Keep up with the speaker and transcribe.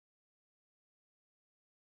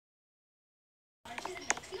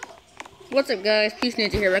What's up, guys? Peace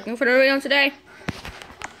Ninja here, working for the video today.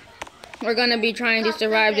 We're gonna be trying to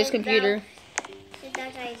survive this computer.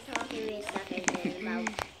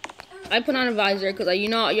 I put on a visor because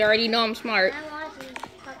you already know I'm smart.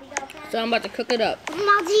 So I'm about to cook it up.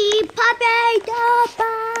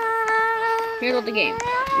 Here's what the game.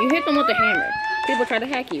 You hit them with the hammer. People try to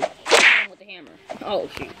hack you. Hit them with the hammer. Oh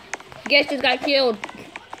shoot. Guess just got killed.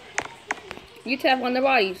 You tap on their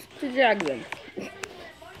bodies to drag them.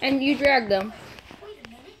 And you drag them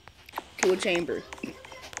to a chamber.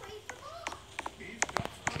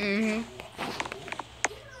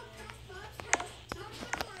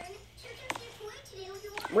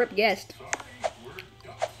 Rip guest.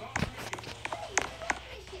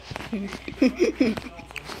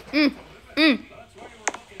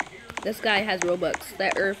 This guy has Robux.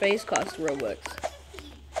 That face costs Robux.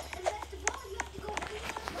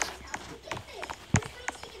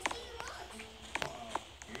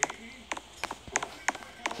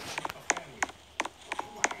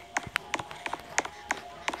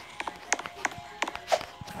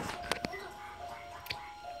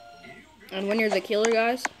 And when you're the killer,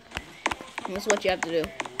 guys, this is what you have to do.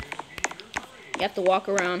 You have to walk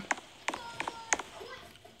around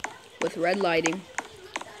with red lighting,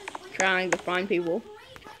 trying to find people.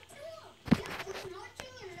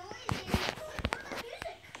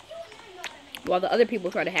 While the other people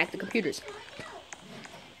try to hack the computers.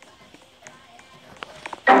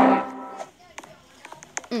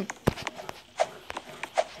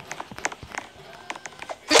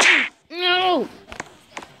 No!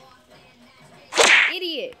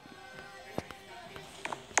 Idiot!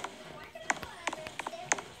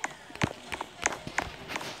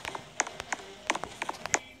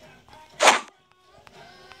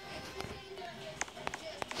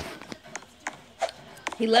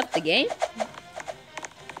 He left the game?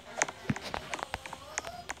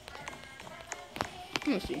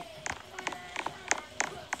 Let's see.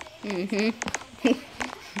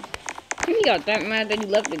 He got that mad that he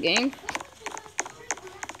left the game.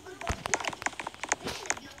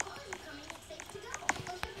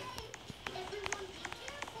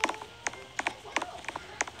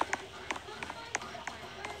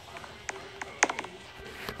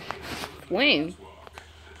 Flame.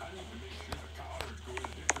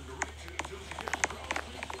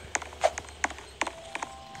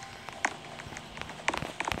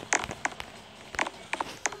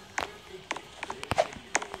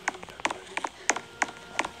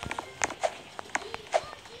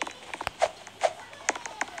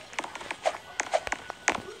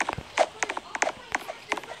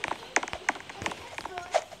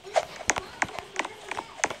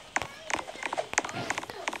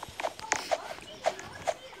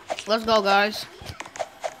 Let's go, guys.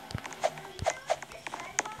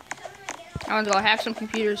 I'm gonna go hack some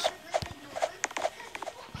computers.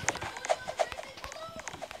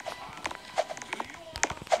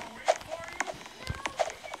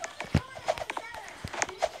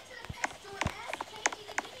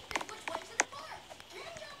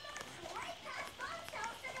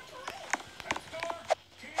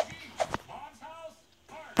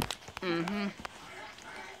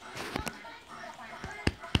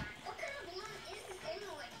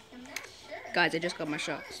 Guys, I just got my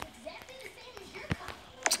shots.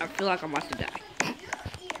 I feel like I'm about to die.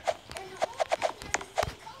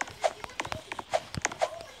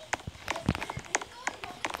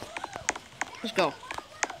 Let's go.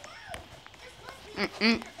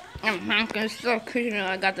 I'm hacking stuff because you know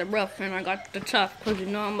I got the rough and I got the tough because you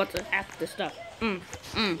know I'm about to hack the stuff.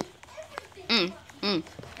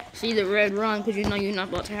 See the red run because you know you're not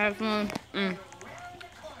about to have fun.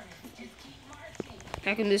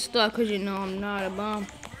 Hacking this stuff because you know I'm not a bum.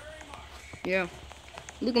 Yeah.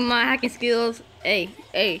 Look at my hacking skills.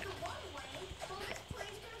 Hey.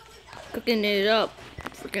 Cooking it up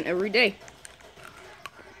freaking every day.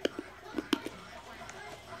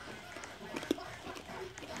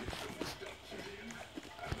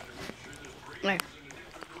 Like,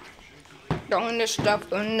 throwing this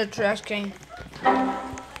stuff in the trash can. I'm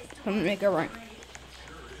gonna make it right.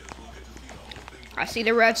 I see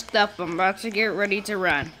the red stuff. I'm about to get ready to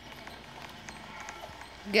run.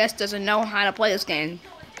 Guess doesn't know how to play this game.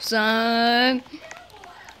 Son.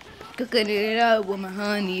 Cooking it up with my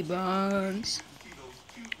honey buns.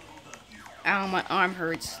 Ow, my arm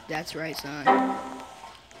hurts. That's right, son.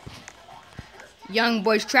 Young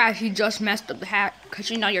boy's trash. He just messed up the hack.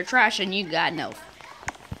 Because you know you're trash and you got no.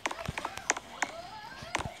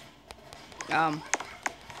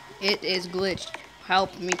 It is glitched.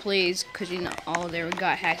 Help me, please, because you know, oh, there we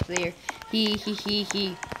got hacked there. He.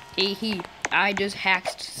 I just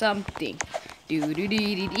hacked something.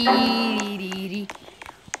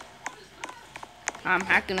 I'm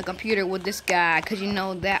hacking the computer with this guy, cause you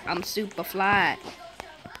know that I'm super fly.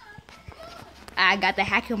 I got the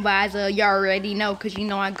hacking visor, you already know, cause you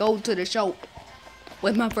know I go to the show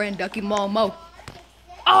with my friend Ducky Momo.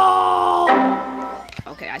 Oh!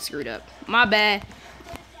 Okay, I screwed up. My bad.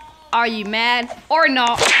 Are you mad or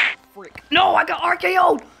not? Frick. No, I got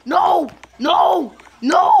RKO'd. No, no,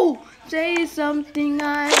 no. Say something,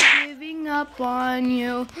 I'm giving up on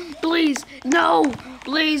you. Please, no.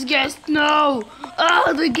 Please, guests, no.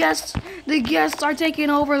 Oh, the guests are taking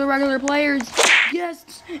over the regular players.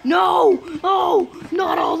 Guests, no. Oh,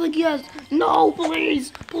 not all the guests. No,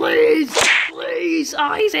 please, please, please.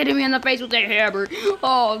 Oh, he's hitting me in the face with a hammer.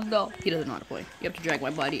 Oh, no. He doesn't know how to play. You have to drag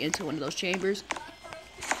my body into one of those chambers.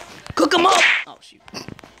 Cook him up! Oh, shoot. I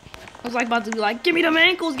was like about to be like, give me them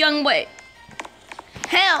ankles, young boy.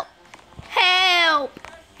 Help! Help!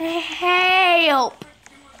 Help!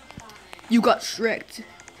 You got shreked.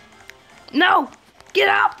 No! Get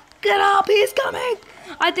up! Get up! He's coming!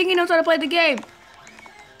 I think he knows how to play the game.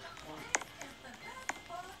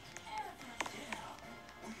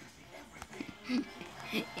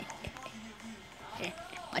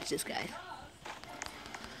 Watch this, guys.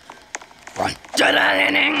 Run.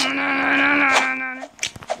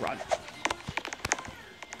 Run.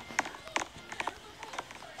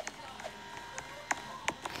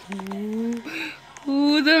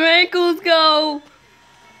 Ooh, the ankles go.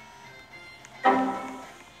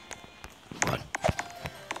 Run.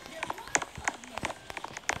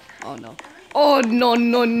 Oh no. Oh no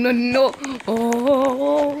no no no.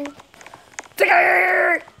 Oh.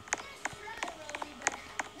 Tiger!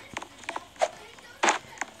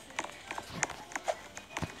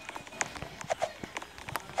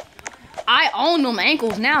 I own them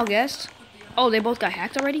ankles now, guess. Oh, they both got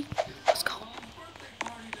hacked already? Let's go.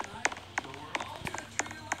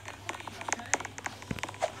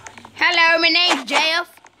 Hello, my name's Jeff.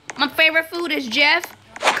 My favorite food is Jeff.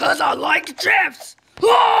 Cause I like Jeffs.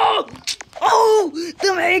 Oh! Oh!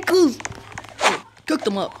 Them ankles! Oh, cook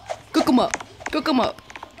them up. Cook them up. Cook them up.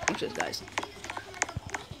 Watch this, guys.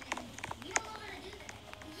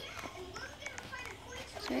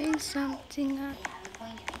 Say something.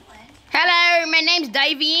 Hello, my name's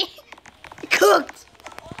Davey. Cooked.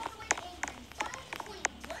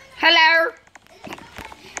 Hello.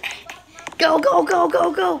 Go, go, go,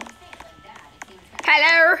 go, go.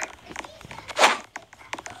 Hello.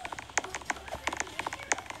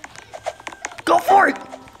 Go for it.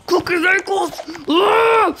 Cook his ankles.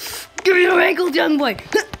 Give me your ankles, young boy.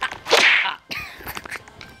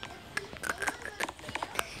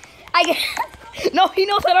 No, he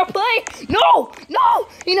knows how to play. No, no,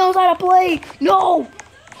 he knows how to play. No.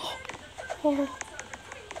 Oh,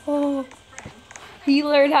 oh. He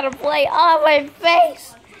learned how to play. Oh, my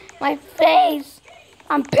face. My face.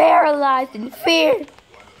 I'm paralyzed in fear.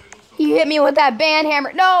 He hit me with that band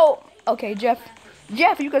hammer. No. Okay, Jeff.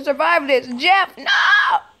 Jeff, you can survive this. Jeff, no.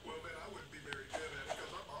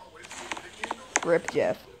 Rip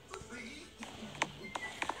Jeff.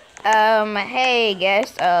 Hey,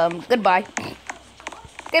 guys. Goodbye.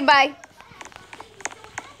 Goodbye.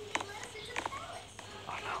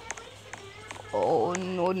 Oh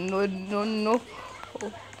no no no no!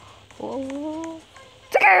 Oh, oh.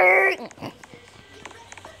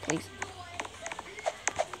 Please.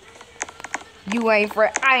 You ain't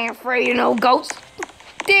afraid. I ain't afraid of no ghosts.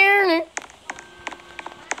 Darn it!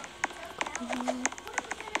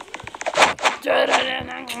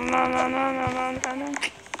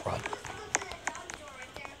 Run.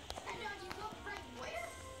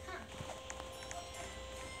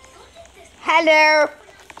 Hello.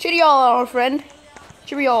 Cheerio, old friend.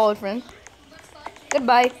 Cheerio, old friend.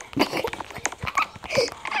 Goodbye. The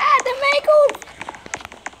ankles.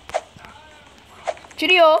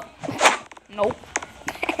 Cheerio. Nope.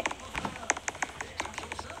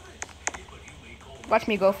 Watch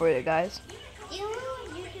me go for it, guys.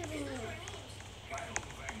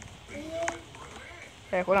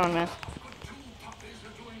 Hey, hold on, man.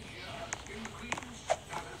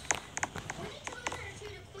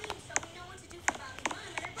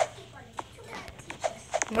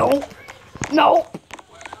 No. No.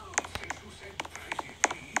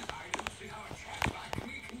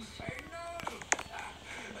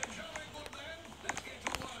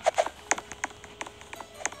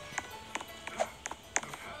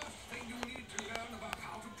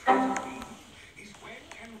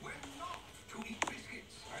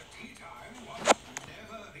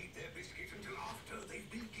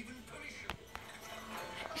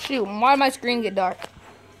 Shoot, why did my screen get dark?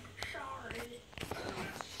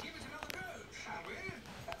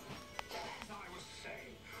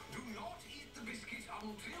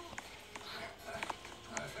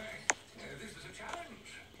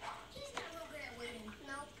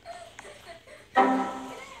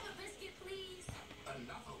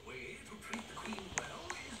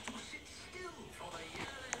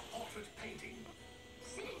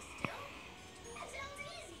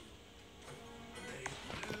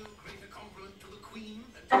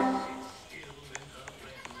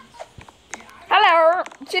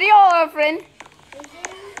 Cheerio, friend.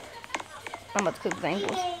 I'm about to cook his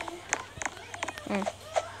ankles.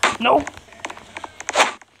 No.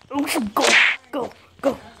 Go, go,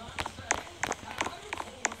 go.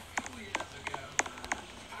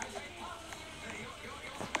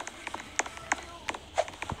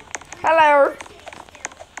 Hello.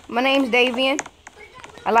 My name's Davian.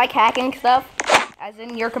 I like hacking stuff, as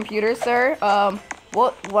in your computer, sir.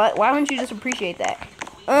 What? Why wouldn't you just appreciate that?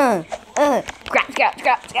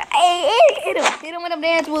 Scrap. Hey, hit him with them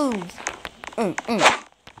dance moves.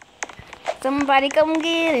 Somebody come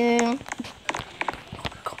get him.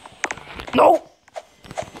 No.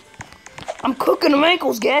 I'm cooking them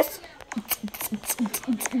ankles, guess.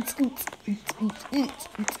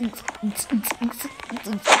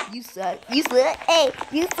 You suck. Hey, you suck.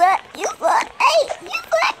 Hey, you suck.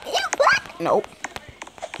 Nope.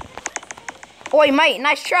 Oi, mate,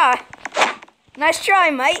 nice try. Nice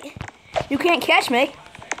try, mate. You can't catch me.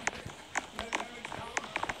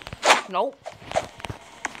 Nope.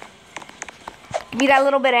 Give me that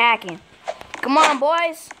little bit of hacking. Come on,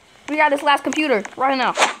 boys. We got this last computer right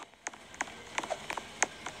now.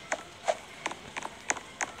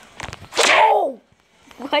 Oh!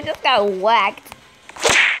 I just got whacked.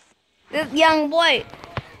 This young boy.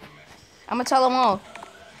 I'm gonna tell them all.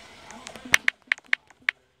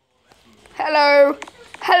 Hello.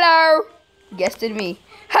 Hello. Guessed it me.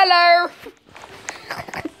 Hello.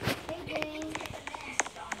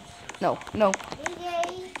 No.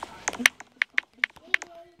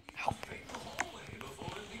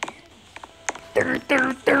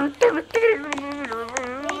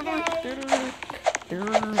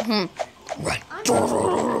 Right.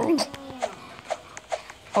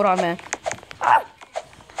 Hold on, man.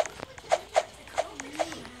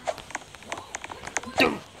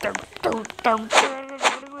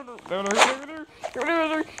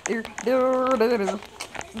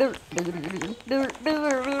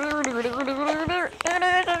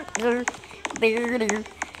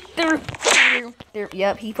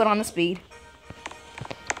 Yep, he put on the speed.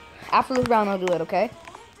 After this round, I'll do it, okay?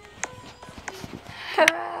 Help!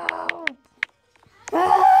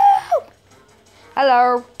 Help!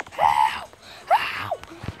 Hello! Help! Help!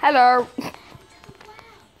 Hello!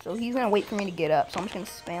 So he's gonna wait for me to get up, so I'm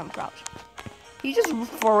just gonna spam crouch. He's just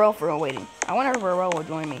for real waiting. I wonder if Pharrell will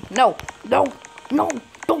join me. No! Don't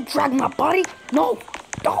drag my body! No!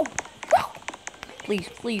 Please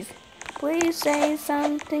say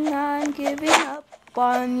something, I'm giving up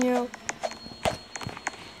on you.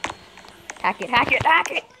 Hack it.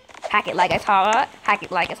 Hack it like it's hot. Hack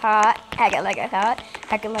it like it's hot.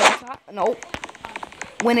 Nope.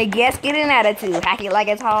 When it gets get an attitude, hack it like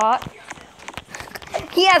it's hot.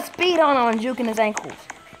 He has speed on juking his ankles.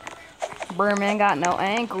 Birdman got no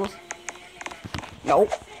ankles.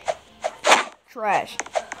 Nope. Trash.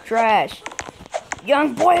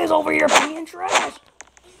 Young boy is over here being trash.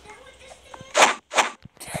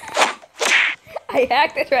 I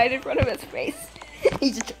hacked it right in front of his face.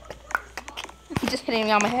 He's just hitting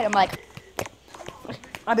me on my head. I'm like,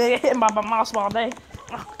 I've been hitting by my mouse all day.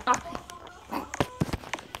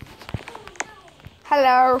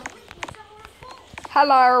 Hello.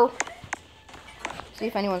 See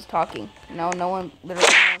if anyone's talking. No one. Literally,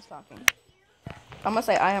 no one's talking. I'm gonna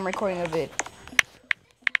say I am recording a vid.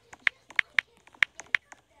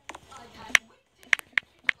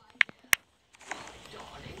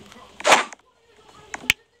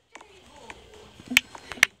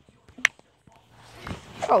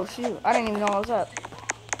 Oh shoot, I didn't even know I was up.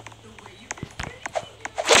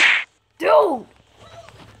 Dude!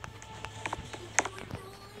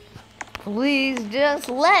 Please just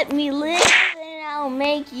let me live and I'll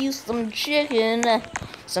make you some chicken.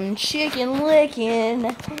 Some chicken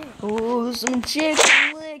licking. Ooh, some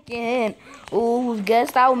chicken licking. Ooh,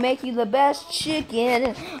 guess I'll make you the best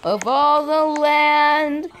chicken of all the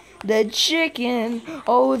land. The chicken.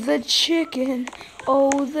 Oh, the chicken.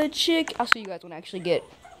 Oh, the chicken. I'll see you guys when I actually get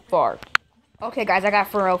far. Okay, guys, I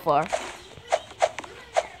got Pharrell far.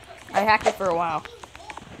 I hacked it for a while.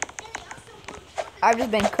 I've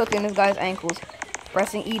just been cooking this guy's ankles.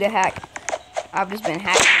 Pressing E to hack. I've just been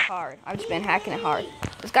hacking it hard.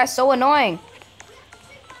 This guy's so annoying.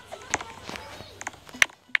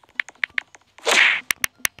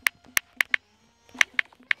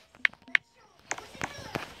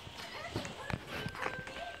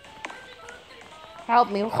 Help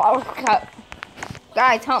me.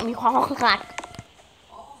 Guys, help me.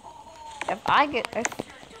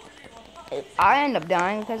 If I end up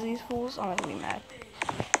dying because of these fools, I'm gonna be mad.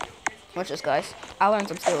 Watch this, guys. I learned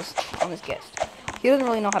some skills on this guest. He doesn't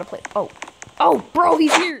really know how to play. Oh, bro,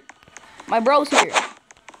 he's here. My bro's here.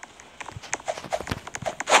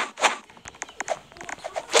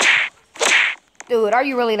 Dude, are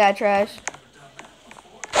you really that trash?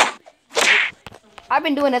 I've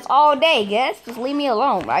been doing this all day, guys. Just leave me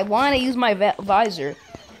alone. I want to use my visor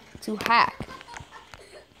to hack.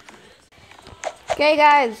 Okay,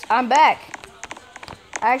 guys, I'm back.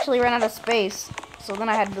 I actually ran out of space, so then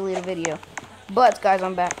I had to delete a video. But, guys,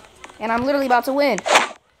 I'm back. And I'm literally about to win.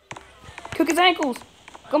 Cook his ankles.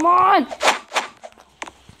 Come on.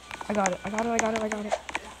 I got it. I got it. I got it. I got it.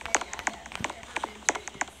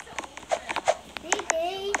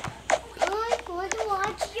 Hey, I want to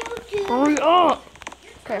watch YouTube. Hurry up.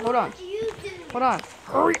 Okay, hold on. Hold on.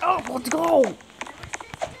 Hurry up. Let's go.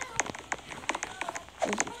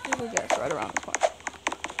 Yes, right around this point.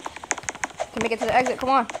 Can make it to the exit. Come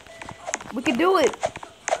on. We can do it.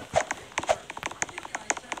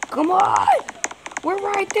 Come on. We're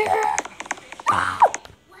right there. Ah.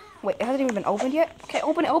 Wait, it hasn't even been opened yet? Okay,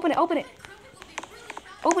 open it, open it, open it.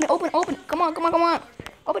 Open it, open it, open it. Come on, come on, come on.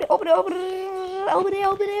 Open it, open it, open it. Open it,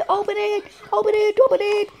 open it, open it. Open it, open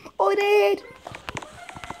it, open it.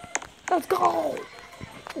 Let's go.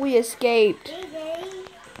 We escaped.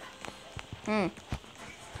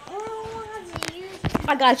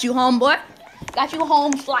 I got you, homeboy. Got you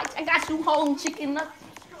home slice. I got you home chicken nuggets.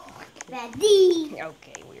 Ready.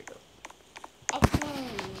 Okay, weirdo.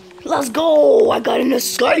 Let's go. I got an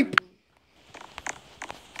escape.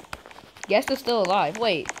 Guess they're still alive.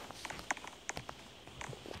 Wait.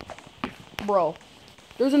 Bro.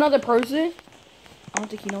 There's another person? I don't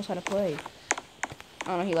think he knows how to play.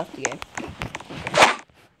 Oh no, he left the game.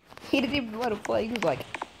 He didn't even let him play. He was like,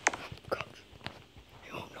 Coach,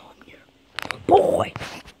 you don't know I'm here. Boy!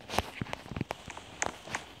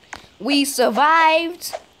 We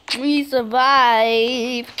survived. We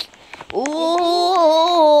survived.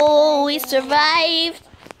 Ooh, we survived.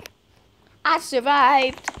 I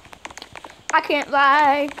survived. I can't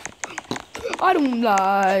lie. I don't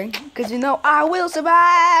lie. Cause you know I will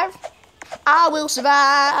survive. I will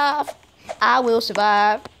survive. I will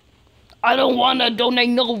survive. I don't wanna donate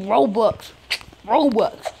no Robux.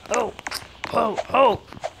 Robux. Oh. Oh. Oh.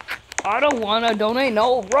 I don't wanna donate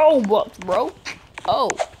no Robux, bro. Oh.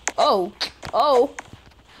 Oh. Oh.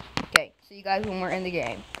 Okay, see you guys when we're in the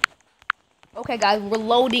game. Okay, guys, we're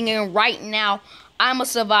loading in right now. I'm a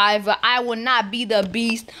survivor. I will not be the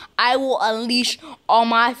beast. I will unleash all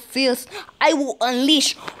my fists. I will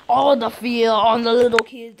unleash all the fear on the little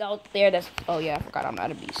kids out there. That's. Oh yeah, I forgot I'm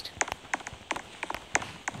not a beast.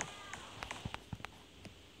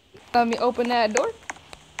 Let me open that door.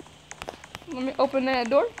 Let me open that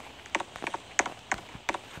door.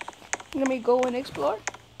 Let me go and explore.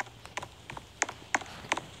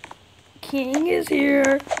 King is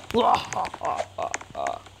here.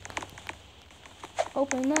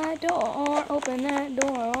 Open that door. Open that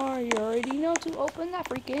door. You already know to open that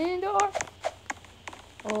freaking door.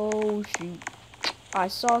 Oh shoot. I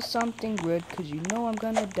saw something good because you know I'm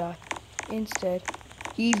gonna die instead.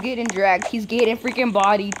 He's getting dragged. He's getting freaking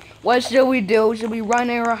bodied. What should we do? Should we run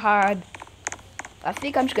or hide? I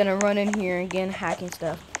think I'm just gonna run in here and get hacking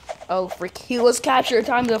stuff. Oh freak. He was captured.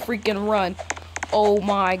 Time to freaking run. Oh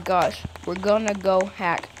my gosh. We're gonna go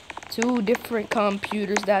hack 2 different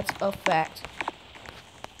computers. That's a fact.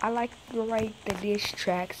 I like to write the diss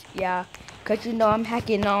tracks. Yeah. Cause you know I'm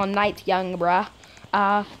hacking all night, young bruh.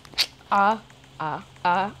 I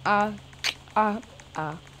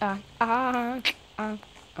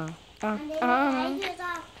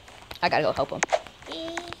gotta go help him.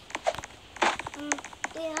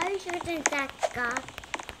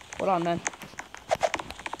 Hold on, then.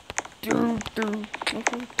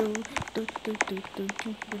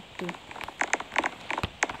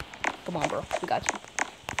 Come on, bro. We got you.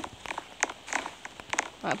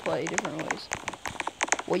 I play different ways.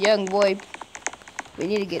 Well, young boy, we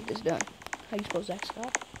need to get this done. How you supposed to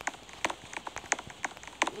stop?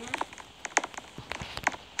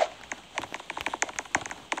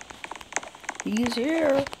 He's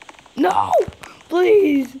here. No!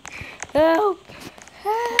 Please! Help!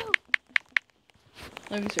 Help!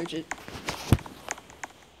 Let me search it.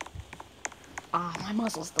 Ah, my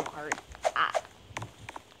muscles still hurt. Ah.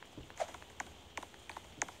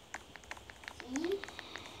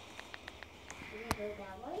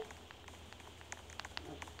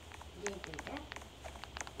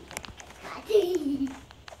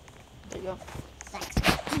 There you go.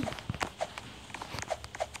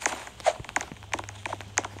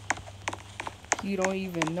 You don't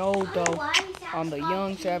even know though. I'm the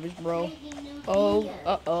young savage, bro. Oh,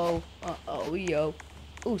 uh-oh, yo.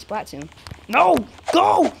 Ooh, Splatoon. No!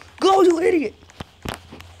 Go! Go, you idiot!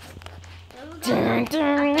 No,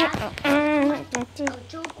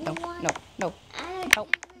 no, no.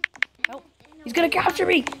 Help. Help. He's gonna capture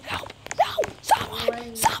me! Help! No! Stop!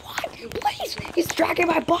 dragging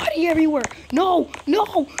my body everywhere. No, no,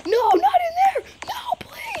 no, not in there. No,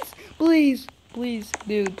 please, please, please,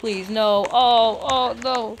 dude, please, no. Oh,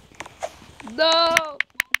 no, no,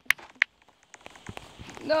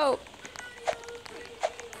 no.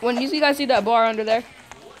 When you guys see that bar under there,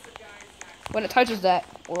 when it touches that,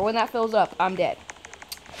 or when that fills up, I'm dead.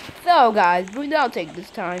 So, guys, we now take this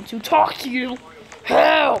time to talk to you.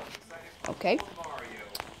 Help! Okay.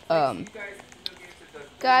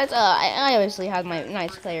 Guys, I obviously have my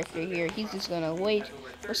nice character here. He's just gonna wait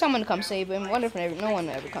for someone to come save him. What if no one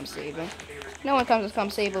ever comes save him? No one comes to come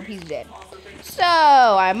save him, he's dead. So,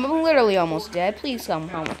 I'm literally almost dead. Please come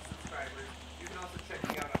home.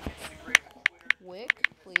 Quick,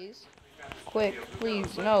 please. Quick,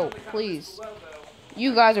 please. No, please.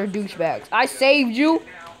 You guys are douchebags. I saved you,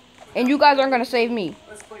 and you guys aren't gonna save me.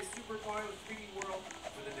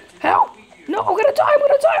 Help! No, I'm gonna die, I'm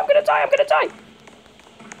gonna die, I'm gonna die, I'm gonna die!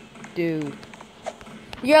 Dude.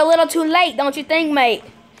 You're a little too late, don't you think, mate?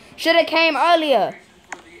 Should've came earlier.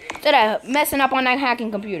 Instead of messing up on that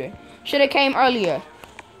hacking computer. Should've came earlier.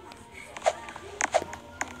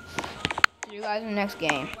 See you guys in the next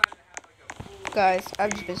game. Guys,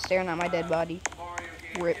 I've just been staring at my dead body.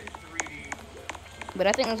 RIP. But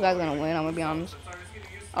I think this guy's gonna win, I'm gonna be honest.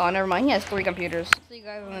 Oh, never mind, he has 3 computers. See you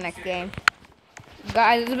guys in the next game.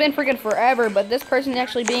 Guys, it's been freaking forever, but this person's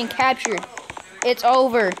actually being captured. It's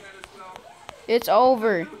over. It's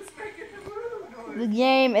over. The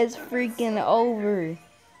game is freaking over.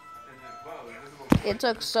 It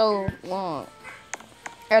took so long.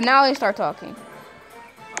 And now they start talking.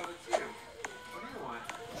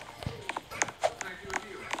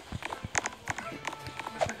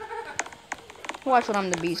 Watch when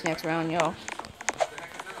I'm the beast next round, y'all.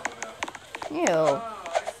 Ew.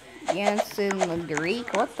 Jensen the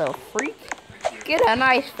Greek? What the freak? Get a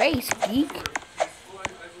nice face, geek.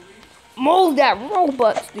 Move that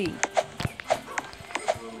robot stick.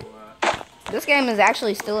 This game is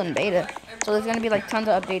actually still in beta. So there's gonna be like tons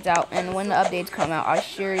of updates out, and when the updates come out, I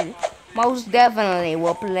sure most definitely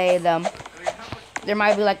will play them. There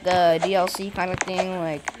might be like a DLC kind of thing,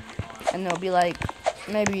 like, and there'll be like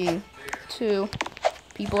maybe 2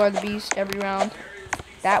 people are the beast every round.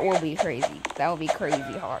 That will be crazy. That will be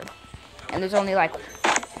crazy hard. And there's only like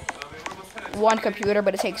 1 computer,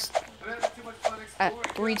 but it takes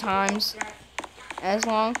 3 times as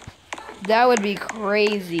long. That would be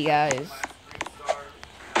crazy, guys.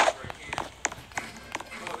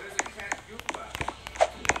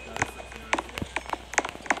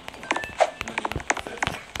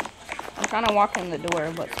 I'm trying to walk in the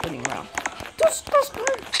door, but spinning around.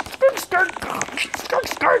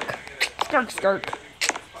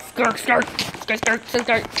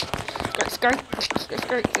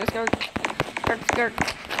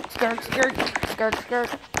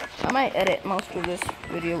 I might edit most of this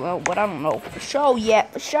video out, but I don't know for sure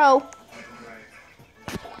yet. For sure.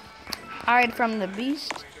 Hide from the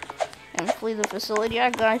beast and flee the facility.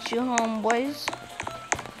 I got you, homeboys.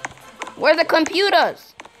 Where are the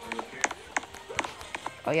computers?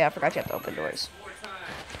 Oh yeah, I forgot you have to open doors.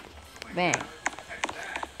 Bang.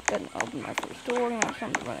 Gonna open my first door. Now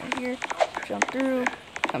something right here. Jump through.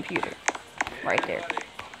 Computer. Right there.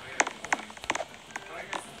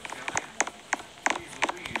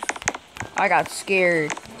 I got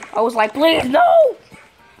scared. I was like, please, no!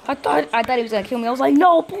 I thought he was gonna kill me. I was like,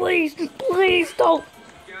 no, please, please don't.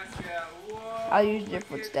 I'll use your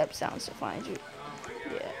footstep sounds to find you.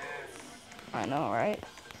 Yeah. I know, right?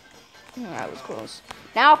 That was close.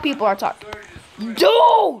 Now people are talking.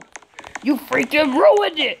 Dude! You freaking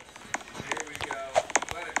ruined it!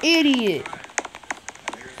 Idiot.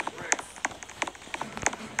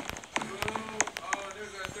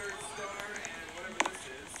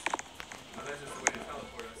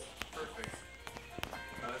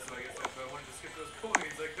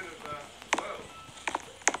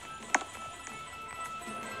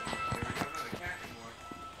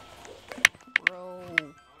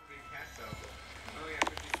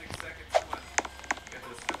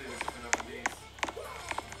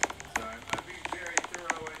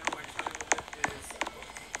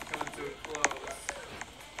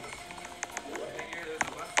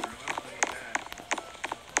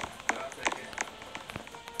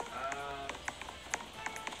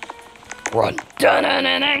 Run.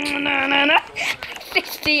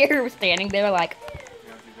 60 years standing there like,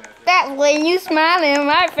 that way you smiling in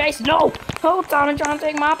my face. No, hold on and trying to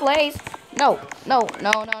take my place. No, no,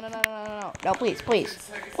 no, no, no, no, no, no, no, no, please, please,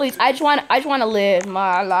 please. I just want to live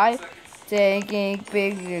my life, taking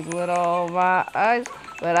pictures with all my eyes,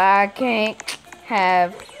 but I can't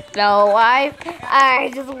have No wife,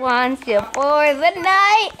 I just want you for the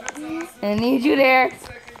night. I need you there.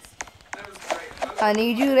 I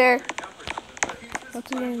need you there. What's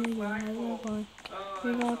the name? You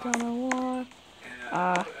don't tell me why.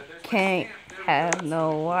 I can't have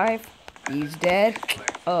no wife. He's dead.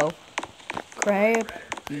 Oh, crap.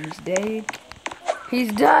 He's dead.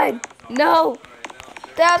 He's dead. No.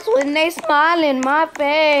 That's when they smile in my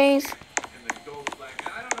face.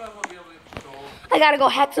 I gotta go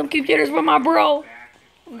hack some computers for my bro.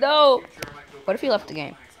 No. What if he left the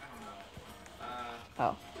game?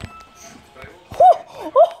 Oh.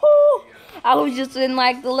 I was just in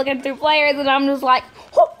like looking through players and I'm just like,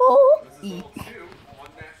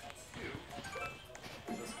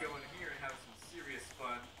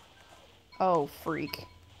 oh freak.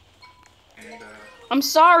 I'm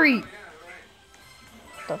sorry.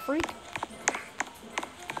 The freak?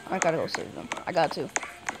 I gotta go save them. I got to.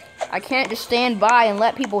 I can't just stand by and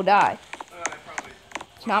let people die.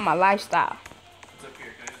 It's not my lifestyle.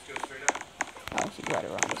 Oh, she's right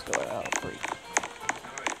around this door. Oh, freak.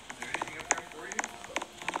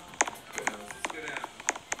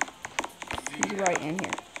 He's right in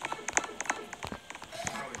here.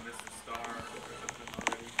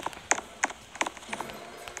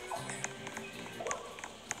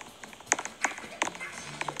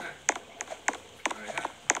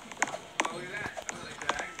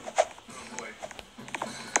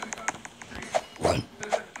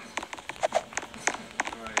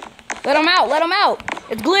 Let him out, let him out.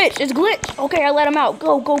 It's glitch, it's glitch. Okay, I let him out.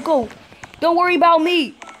 Go, go, go. Don't worry about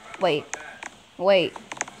me. Wait, wait.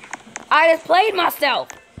 I just played myself.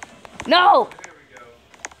 No.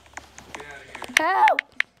 Help.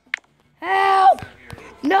 Help.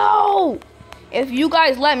 No. If you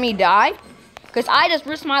guys let me die, because I just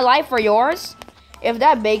risked my life for yours. If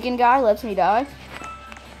that bacon guy lets me die.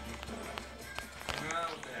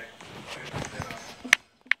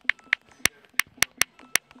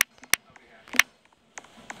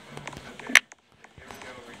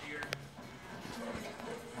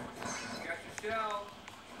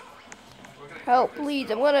 Help, please,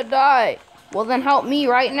 I'm gonna die. Well, then help me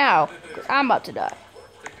right now, because I'm about to die.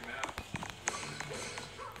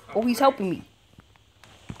 Oh, he's helping me.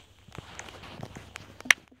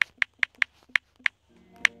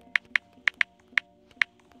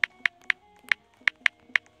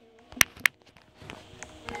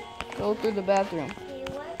 Go through the bathroom.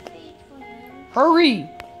 Hurry!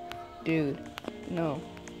 Dude, no.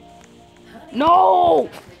 No!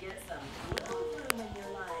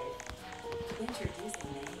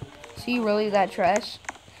 Is he really that trash?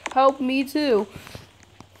 Help me too.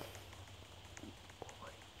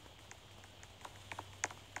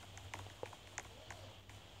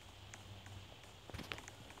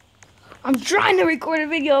 I'm trying to record a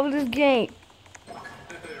video of this game.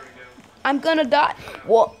 I'm gonna die.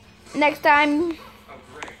 Well, next time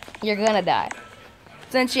you're gonna die.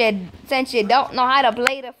 Since you don't know how to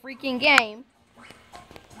play the freaking game.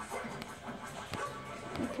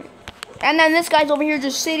 And then this guy's over here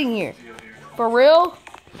just sitting here. For real?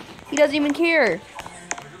 He doesn't even care.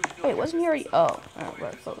 Wait, wasn't he already? Oh,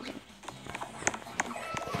 right, frozen.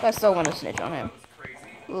 I still want to snitch on him.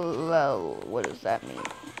 Well, what does that mean?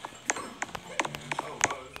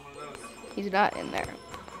 He's not in there.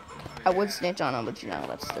 I would snitch on him, but you know,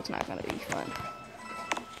 that's not gonna be fun.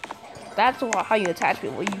 That's how you attach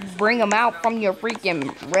people. You bring them out from your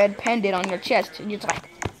freaking red pendant on your chest, and you're just like,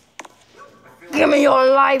 give me your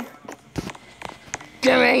life.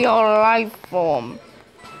 Give me your life form.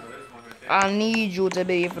 I need you to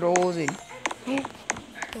be frozen. Oh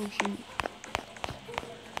shoot.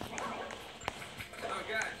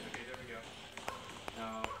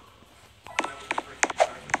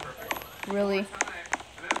 Really?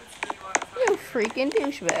 You freaking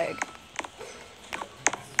douchebag.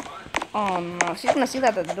 Oh no, she's gonna see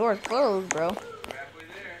that the door is closed, bro.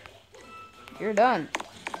 You're done.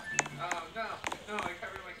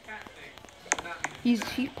 He's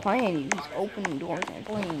playing you. He's opening doors and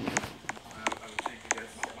playing you.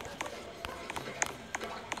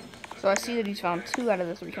 So I see that he's found 2 out of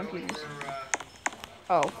the 3 computers.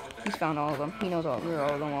 Oh, he's found all of them. He knows where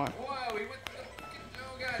all of them are.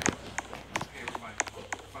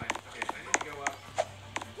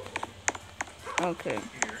 Okay.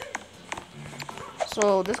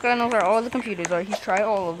 So this guy knows where all the computers are. He's tried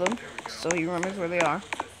all of them, so he remembers where they are.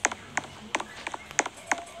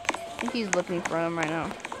 I think he's looking for them right now.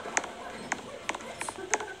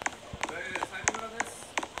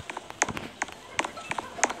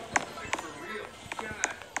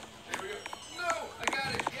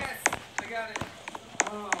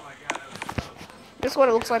 This is what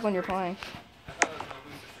it looks like when you're playing.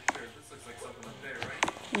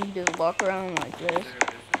 and you just walk around like this,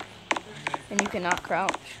 and you cannot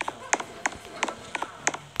crouch.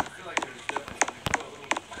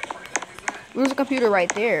 There's a computer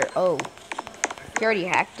right there. Oh, he already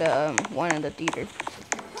hacked one in the theater.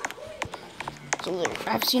 So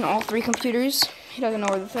I've seen all 3 computers. He doesn't know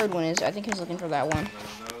where the 3rd one is. I think he's looking for that one.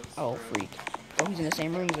 Oh, freak. Oh, he's in the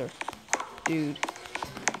same room as her. Dude.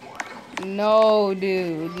 No,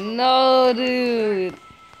 dude. No, dude.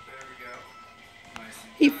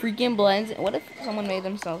 He freaking blends. What if someone made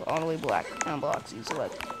themselves all the way black and blocks these?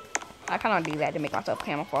 Look. I kind of do that to make myself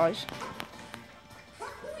camouflage.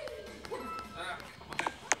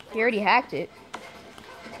 He already hacked it.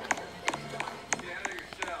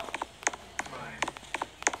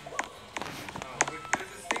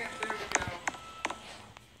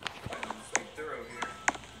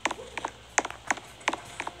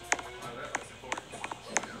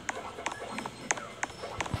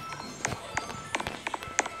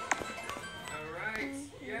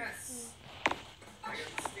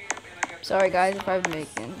 Sorry guys if I'm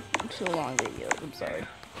making too long videos. I'm sorry.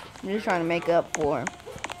 I'm just trying to make up for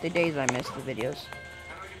the days I missed the videos.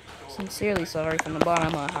 Sincerely sorry from the bottom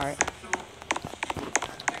of my heart.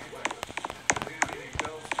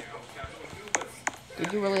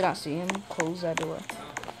 Did you really not see him close that door?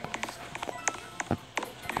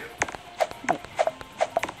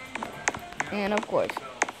 And of course,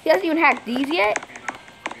 he hasn't even hacked these yet.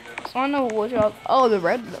 So I don't know what y'all. Oh, the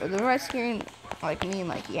red screen. Like me,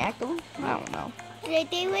 like he hacked them? I don't know.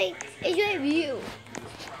 It's like you.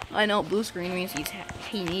 I know blue screen means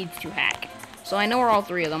he needs to hack. So I know where all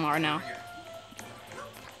 3 of them are now.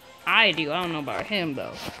 I do. I don't know about him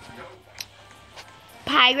though.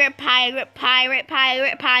 Pirate.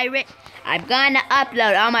 I'm gonna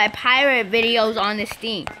upload all my pirate videos on the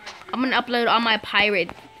Steam. I'm gonna upload all my pirate,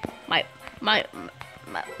 my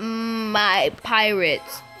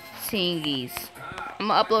pirates thingies. I'm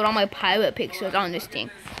gonna upload all my pirate pictures on this thing.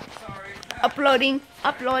 Uploading.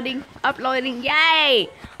 Yay!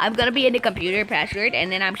 I'm gonna be in the computer password,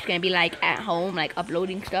 and then I'm just gonna be like at home, like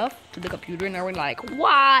uploading stuff to the computer, and everyone's like,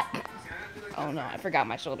 what? Oh no, I forgot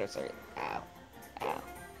my shoulders hurt.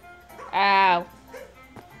 Ow.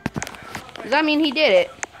 Does that mean he did it?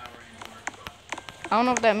 I don't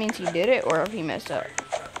know if that means he did it or if he messed up.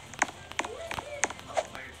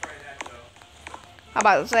 How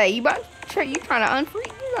about to say, you trying to unfreeze?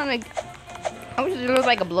 I wish there was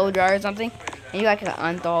like a blow dryer or something, and you like can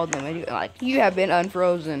unthaw them, and you have been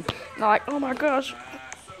unfrozen. And like, oh my gosh.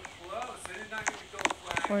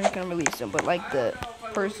 Or you can release them, but like the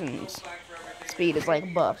person's speed is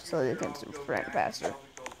like buffed, so they can sprint faster.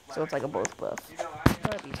 So it's like a both buff.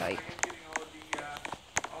 That'd be tight.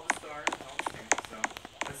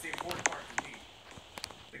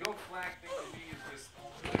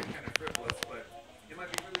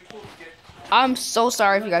 I'm so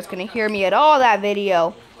sorry if you guys couldn't hear me at all that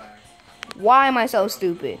video. Why am I so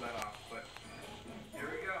stupid?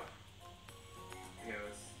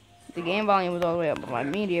 The game volume was all the way up, but my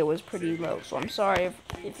media was pretty low, so I'm sorry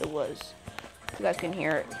if it was. You guys can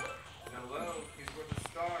hear it. Hello, he's worth a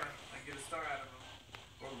star. I get a star out of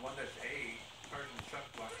him. Or one that's A. Sergeant Chuck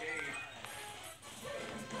Blockade.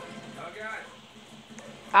 Oh god.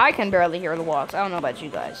 I can barely hear the walks. I don't know about you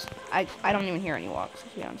guys. I don't even hear any walks, to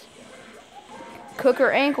be honest. Cook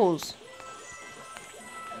her ankles.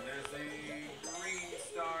 And there's the green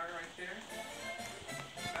star right there.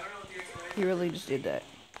 I don't know what the explanation He really just did that.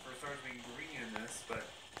 for stars being green in this, but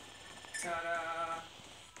ta-da!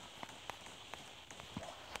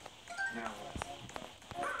 Now what?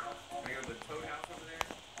 I go to the Toad House over there.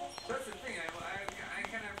 So that's the thing. I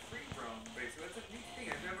kind of free roam basically. That's a neat thing.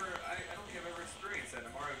 I don't think I've ever experienced that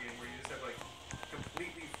in a Mario game where you just have like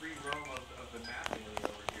completely free roam of the map area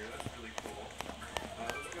over here. That's really cool.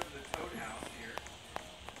 Let's go to the Toad House here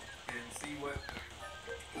and see what.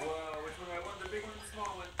 Whoa, which one do I want? The big one or the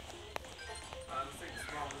small one? Let's take the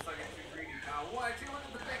small one. Let's not get too greedy. What? You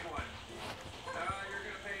wanted the big one. You're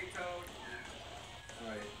gonna pay, Toad.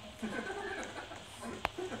 Alright.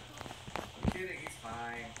 I'm kidding, he's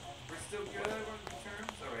fine. We're still good on the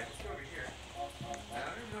terms? Alright, let's go over here. I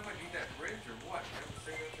don't even know if I need that bridge or what. I have to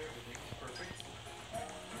say that's everything. Perfect.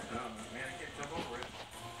 Man, I can't jump over it.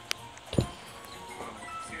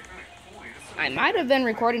 See, I found a coin. That's so I might have been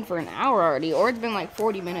recording for an hour already, or it's been like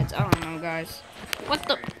 40 minutes. I don't know, guys. What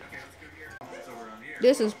the? okay, let's go here. It's over on here.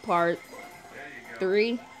 This is part There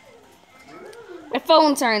you go. 3. My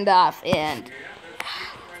phone turned off, and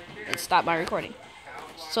it stopped my recording.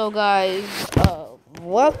 So, guys,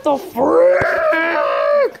 what the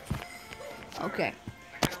frick? Okay.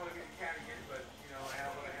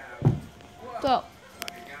 So,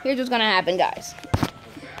 here's what's gonna happen, guys.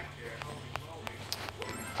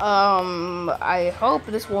 I hope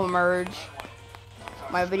this will merge.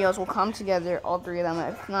 My videos will come together, all three of them.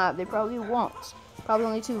 If not, they probably won't. Probably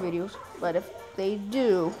only 2 videos. But if they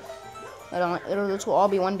do, this will all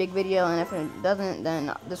be one big video. And if it doesn't,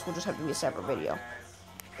 then this will just have to be a separate video.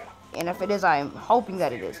 And if it is, I'm hoping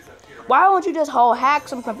that it is. Why won't you just hack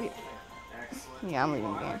some computer? Yeah, I'm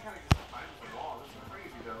leaving the game.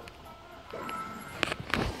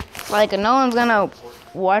 Like, no one's gonna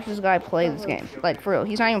watch this guy play this game. Like, for real,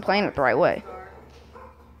 he's not even playing it the right way.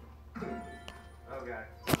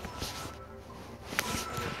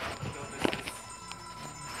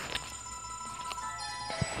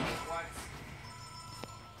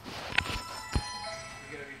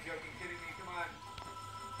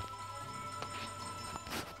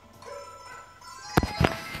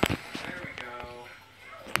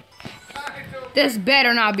 This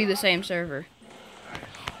better not be the same server.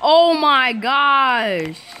 Oh my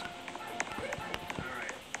gosh.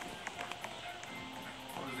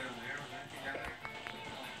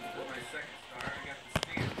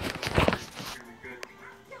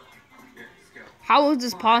 How is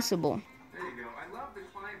this possible? There you go. I love the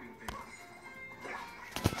climbing thing.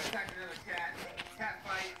 I attacked another cat. Cat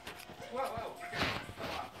fight. Whoa, whoa.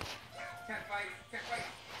 Cat fight. Cat fight.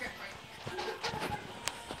 Cat fight.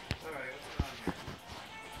 Alright,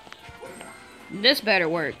 what's going on here? This better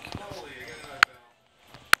work. Holy, I got another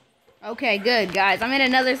bell. Okay, good, guys. I'm in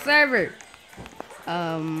another server.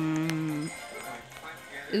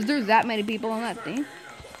 Is there that many people on that thing?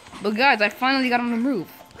 But guys, I finally got on the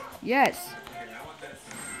roof. Yes.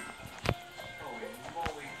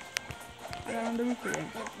 I got on the roof again.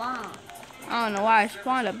 I don't know why I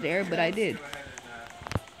spawned up there, but I did.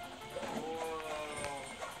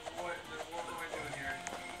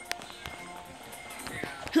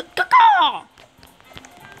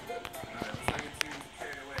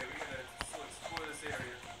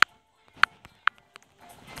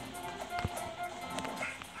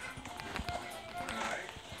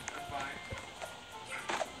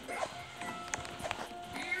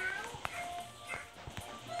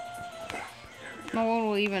 No one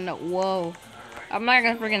will even know. Whoa. I'm not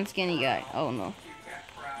gonna freaking skinny guy. Oh no.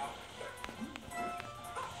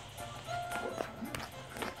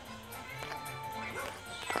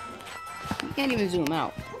 You can't even zoom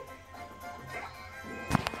out.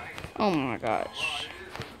 Oh my gosh.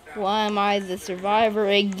 Why am I the survivor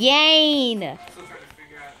again?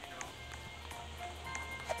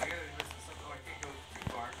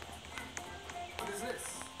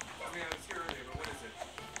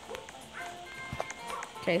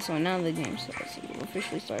 Okay, so now the game starts.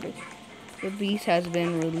 Officially started. The beast has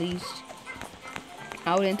been released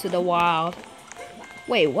out into the wild.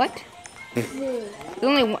 Wait, what? There's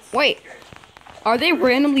only one. Wait, are they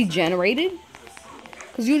randomly generated?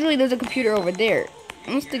 Because usually there's a computer over there.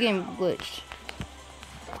 Unless the game glitched.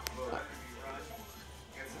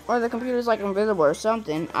 Or the computer's like invisible or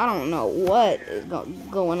something. I don't know what is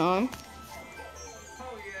going on.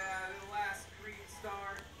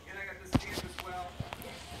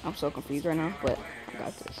 I'm so confused right now, but I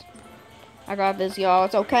got this. I got this, y'all.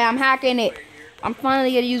 It's okay. I'm hacking it. I'm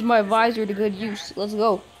finally gonna use my visor to good use. Let's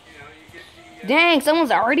go. Dang, someone's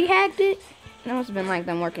already hacked it? That must have been like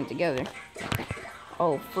them working together.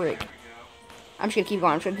 Oh, frick. I'm just gonna keep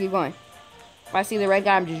going. I'm just gonna keep going. If I see the red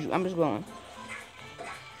guy, I'm just going.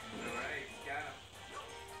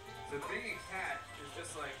 So being a cat is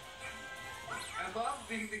just like, I love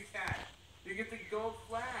being the cat. You get the gold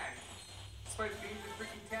flag. It's like being the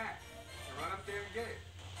freaking cat. You run up there and get it.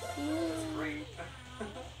 That's great.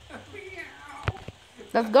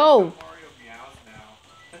 Let's go. Mario meows now.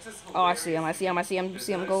 That's just Oh, I see him. I see him. I see him.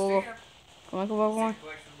 See him. Go. Come on, come on, come on.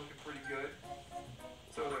 Collection looking pretty good.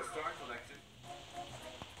 So the Star Collection.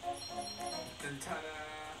 And ta-da!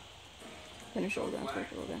 Finish all down.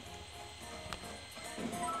 Finish all down.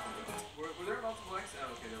 Were there multiple X?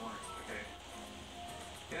 Oh, okay, there weren't. Okay.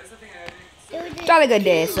 Yeah, that's the thing I didn't. Jolly good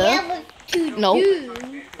day, sir. There was 2 No. dudes.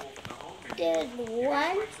 There's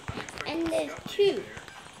 1 and there's 2.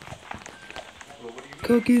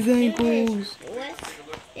 Cookies ankles.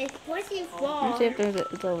 There's 44. Let me see if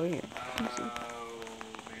it's over here. Let me see.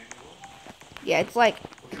 Yeah, it's like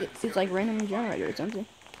randomly generated or something.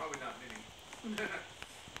 Probably not many.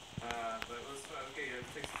 But let's okay. It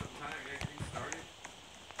takes some time. Yeah, get started.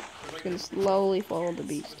 It's gonna slowly follow the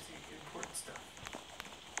beast. Important stuff.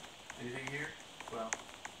 Anything here? Well,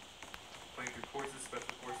 playing through courses,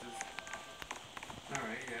 special courses. All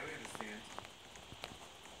right. Yeah, we understand.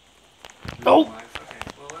 Oh! Okay.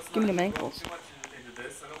 Well, let's Give me not the go ankles. too much into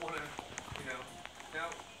this. I don't want to, Now,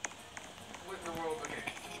 what in the world? Okay.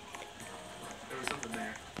 There was something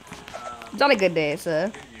there. Jolly good day, sir.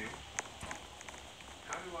 Good news.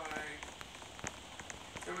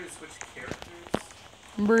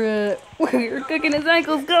 Bruh. You're cooking his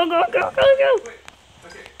ankles. Go, go, go, go, go. Wait.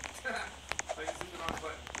 Okay. I just hit the wrong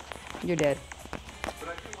button. You're dead. But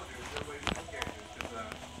I do wonder, is there a way to do characters? Because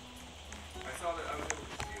I saw that I was able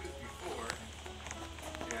to choose before.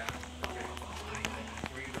 Yeah. Okay.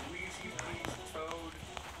 We're Luigi, Peach, Toad.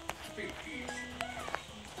 I think Peach.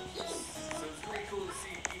 So it's pretty cool to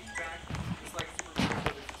see Peach back. It's like Super Mario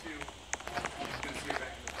Brothers 2. It's good to see her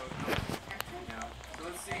back in the Toad now. So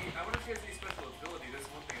let's see. I wonder if she has any special ability. That's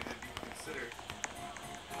one thing I didn't even consider.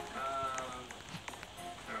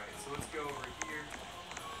 Alright, so let's go over here.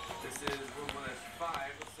 This is room 1-5.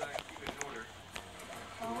 Let's keep it in order.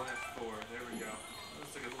 1-4. There we go.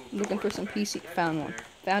 Looks like a little Looking door for some back PC. there. Found one.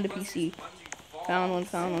 Found a PC. Spongy Found one,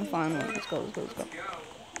 balls. found one, found one. Let's go, let's go, let's go. Let's go.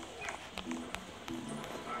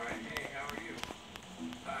 Alright, hey, how are you?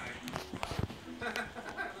 Hi.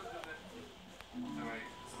 Alright,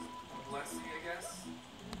 this is Blessy, I guess.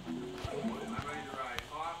 I'm ready to ride.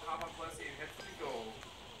 Hop on Blessy and head for the goal.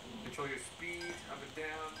 Control your speed, up and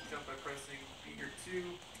down, jump by pressing B or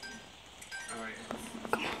 2. Alright,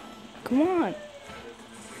 Come on. this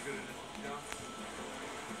is good enough,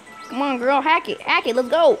 Come on, girl. Hack it. Hack it. Let's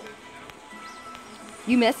go.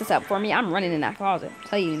 You messed this up for me. I'm running in that closet. I'll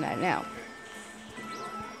tell you that now. Alright,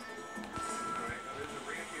 now there's a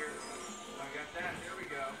ramp here. I got that, there we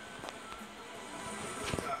go.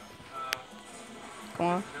 Come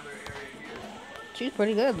on. Another area here. She's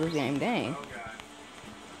pretty good at this game. Dang. Oh god.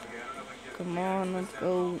 Okay, I don't know if I can get Come on. Let's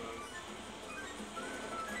go.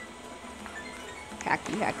 Hack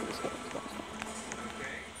you. Hack you. Let's go. Let's go. Let's go.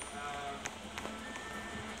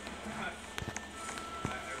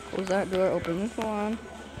 Close that door. Open this one.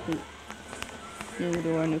 New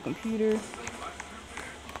door. New computer.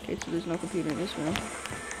 Okay, so there's no computer in this room.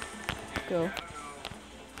 Let's go.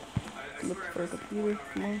 Look for a computer.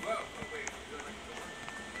 Come on.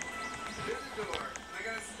 There's a door. I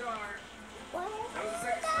got a star. What? That was a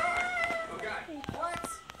second star. Oh god. What?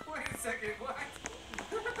 Wait a second. What?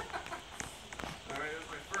 Alright, that was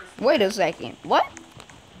my first. Wait a second. What?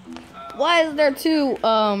 Why is there two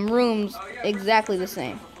rooms exactly the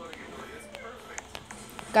same? That's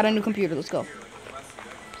perfect. Got a new computer. Let's go. Here, like a blessing.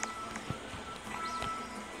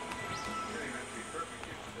 Really meant to be perfect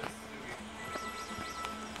here for this.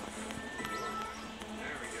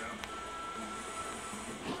 There we go.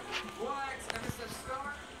 What? I missed that star?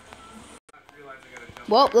 I realized I gotta jump.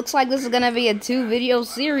 Well, looks like this is gonna be a 2-video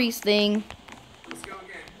series thing. Let's go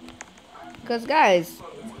again. Cause guys, Oh,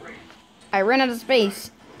 that's great. I ran out of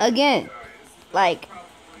space again. Like,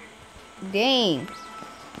 dang.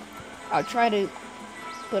 I'll try to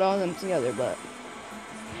put all of them together, but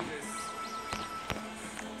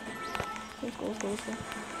let's go, let's go, let's go.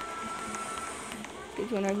 Get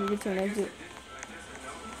to an exit, get to an exit.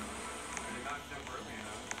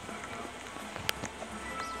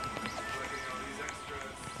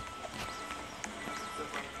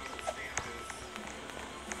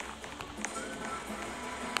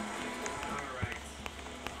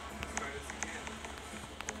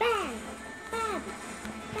 Bam! Bam!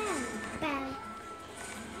 Bam! Bam!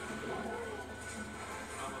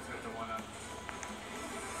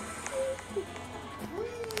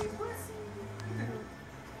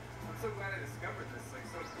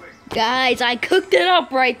 Guys, I cooked it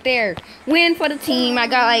up right there. Win for the team. I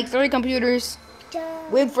got like 3 computers.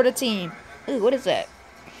 Win for the team. Ooh, what is that?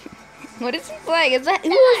 What is he playing? Is that,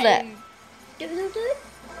 who is that?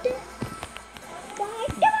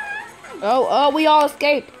 Oh, we all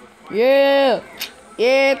escaped. Yeah.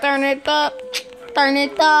 Yeah, turn it up. Turn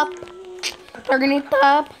it up. Turn it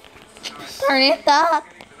up. Turn it up.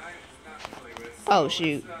 Oh,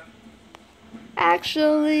 shoot.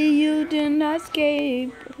 Actually, you did not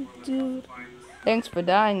escape, dude. Thanks for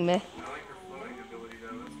dying, man.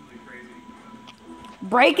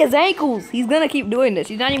 Break his ankles. He's gonna keep doing this.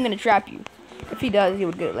 He's not even gonna trap you. If he does, he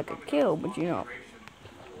would get like a kill, but you know,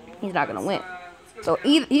 he's not gonna win. So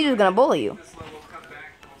he's just gonna bully you.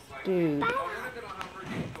 Dude.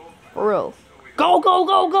 For real. Go, go,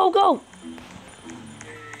 go, go, go!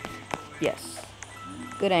 Yes.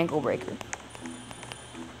 Good ankle breaker.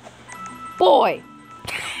 Boy!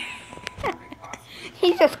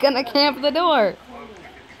 He's just gonna camp the door.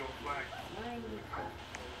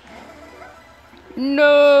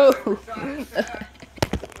 No!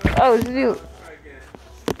 Oh, shoot.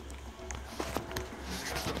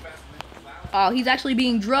 Oh, he's actually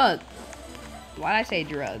being drugged. Why'd I say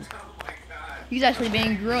drugged? He's actually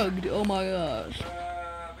being drugged. Oh my gosh.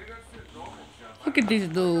 Look at this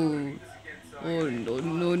dude. Oh, no,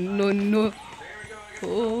 no, no, no.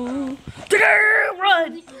 Oh.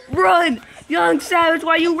 Run! Run! Young Savage,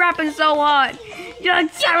 why you rapping so hard? Young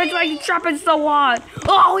Savage, like he's dropping so hard.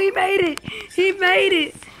 Oh, he made it. He made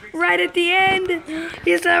it. Right at the end.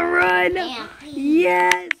 He's a run. Damn.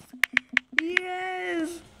 Yes.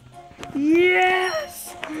 Yes.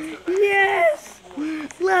 Yes. Yes.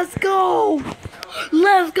 Let's go.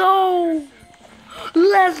 Let's go.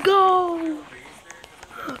 Let's go.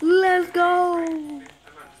 Let's go.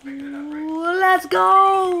 Let's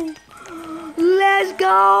go. Let's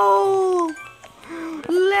go.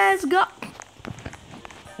 Let's go.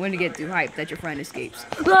 When to get too hyped that your friend escapes.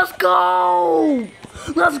 Let's go.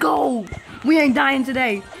 Let's go. We ain't dying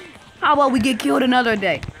today. How about we get killed another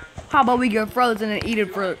day? How about we get frozen and eat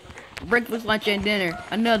it for breakfast, lunch, and dinner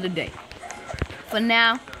another day? For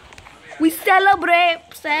now, we celebrate.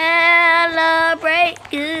 Celebrate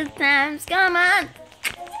good times. Come on.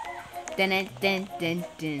 Dun, dun, dun, dun,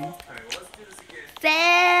 dun.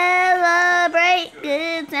 Celebrate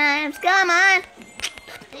good times. Come on.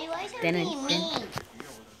 They always Dun, be dun, mean.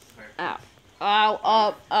 Ow.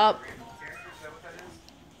 Ow, up.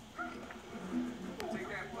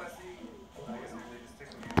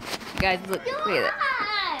 Guys, look at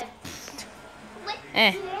that.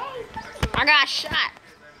 Eh. I got shot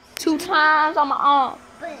 2 times on my arm.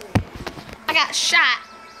 I got shot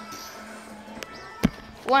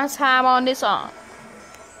 1 time on this arm.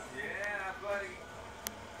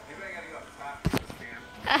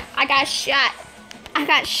 I got shot. I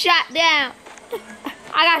got shot down.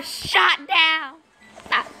 I got shot down.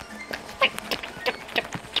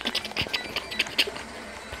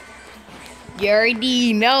 You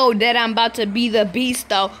already know that I'm about to be the beast,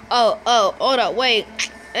 though. Oh, hold up, wait.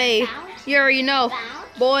 Hey, you already know.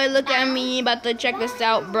 Boy, look at me. About to check this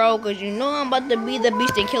out, bro. Because you know I'm about to be the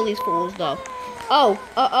beast and kill these fools, though. Oh.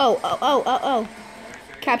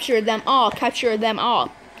 Capture them all. Capture them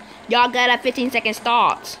all. Y'all got a 15-second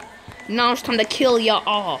start. Now it's time to kill y'all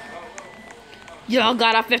all. Y'all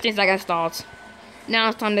got a 15-second start. Now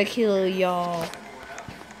it's time to kill y'all.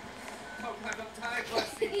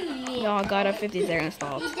 Y'all got a 50-second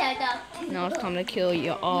start. Now it's time to kill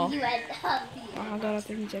y'all. I got a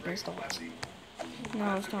 50-second start.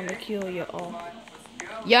 Now it's time to kill y'all.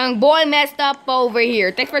 Young boy messed up over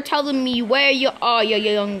here. Thanks for telling me where you are, you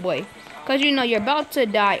young boy. Cause you know you're about to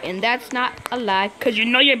die, and that's not a lie. Cause you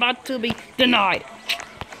know you're about to be denied.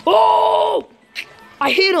 Oh!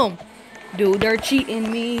 I hit him. Dude, they're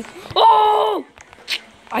cheating me. Oh!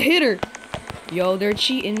 I hit her. Yo, they're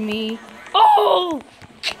cheating me. Oh!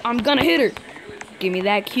 I'm gonna hit her. Give me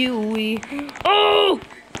that Kiwi. Oh!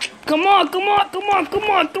 Come on.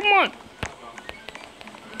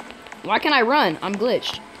 Why can't I run? I'm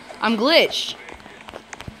glitched.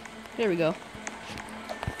 There we go.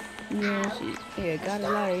 Yeah, got a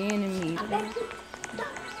lot of enemies.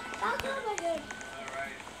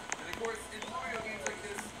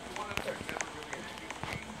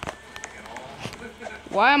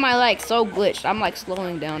 Why am I like so glitched? I'm like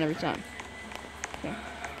slowing down every time. Okay.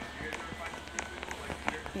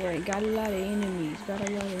 Yeah, got a lot of enemies.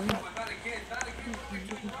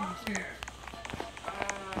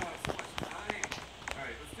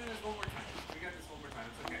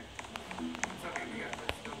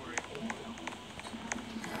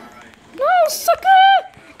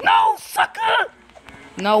 No, sucker!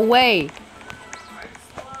 No way.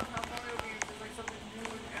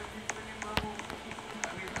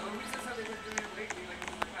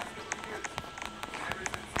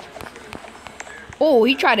 Oh,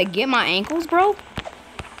 he tried to get my ankles, bro?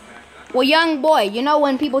 Well, young boy, you know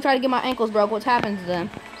when people try to get my ankles broke, what happens to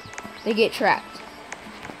them? They get trapped.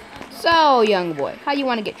 So, young boy, how you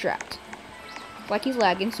want to get trapped? Like he's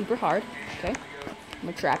lagging super hard. Okay, I'm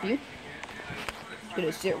gonna trap you.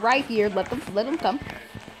 Gonna sit right here. Let them come.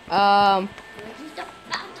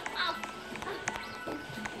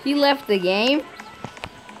 He left the game.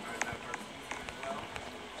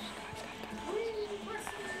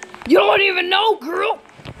 You don't even know, girl.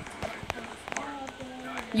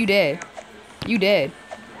 You did. You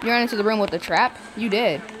ran into the room with the trap. You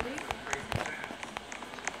did.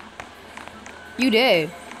 Lead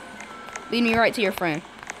me right to your friend.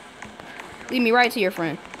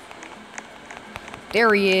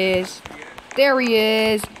 There he is.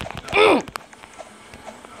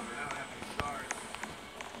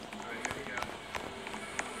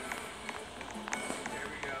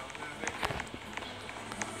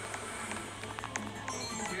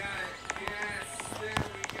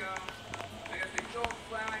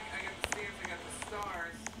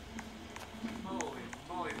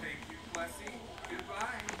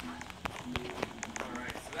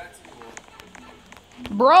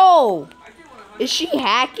 Bro, is she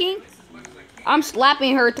hacking? I'm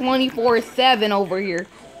slapping her 24/7 over here.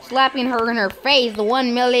 slapping her in her face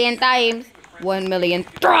 1 million times. 1 million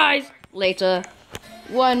tries later.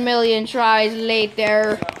 1 million tries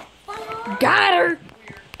later. Got her.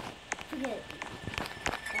 Forget it.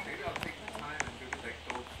 Maybe I'll take the time and go get that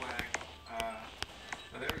gold flag.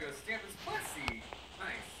 Oh, there we go. Stamp is pussy.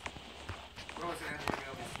 Nice. We're always gonna have to be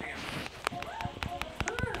able to stamp.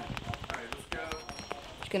 Alright, let's go.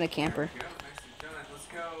 She's gonna camp her. There we go. Nicely done. Let's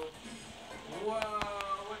go. Whoa,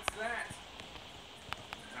 what's that?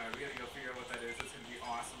 Alright, we gotta go figure out what that is. That's gonna be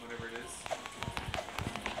awesome, whatever it is.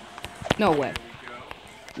 No way. There we go.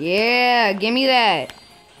 Yeah, give me that.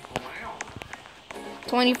 Wow.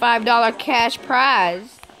 $25 cash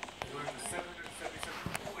prize. We learned the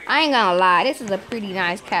 777 points. I ain't gonna lie, this is a pretty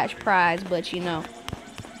nice cash prize, but you know. Alright,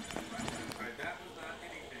 that was not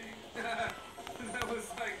anything. that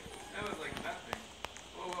was like nothing.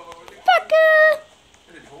 Whoa, whoa, whoa. Fucker!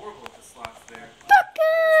 They did horrible with the slots there.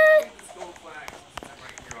 Fucker! This gold flag is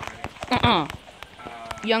right here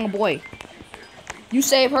already. Young boy. You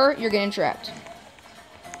save her, you're getting trapped. An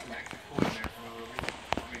extra coin there for no reason.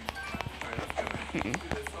 I mean, alright, let's go. Let's do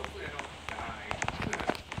this. Hopefully I don't die.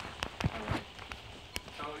 Alright.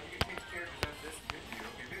 Oh, you can change characters after this video.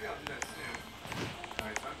 Okay, maybe I'll do that soon.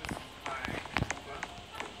 Alright, so I'm just fine. Well,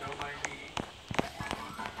 don't mind me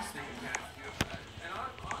sneaking past you. And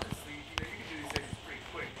honestly, you know, you can do these things pretty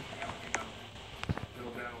quick. You don't,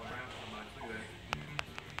 little battle around so much. Look at that.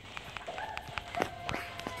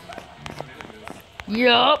 I mean, look at this.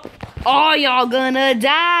 Yup. All y'all gonna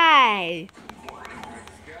die. Let's go.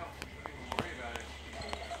 Don't even worry about it.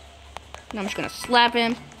 Now I'm just gonna slap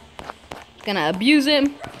him. Gonna abuse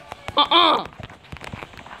him.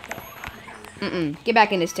 Get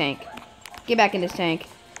back in this tank. Get back in this tank.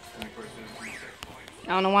 And of course, there's 3 checkpoints. I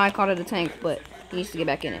don't know why I called it a tank, but he needs to get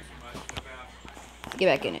back in it. Too much about Get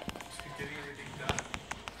back in it. getting everything done.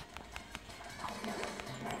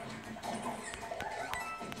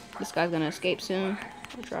 This guy's gonna escape soon.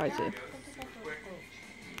 I'll try to. Go super quick.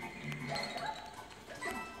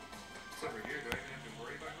 It's over here. Do I even have to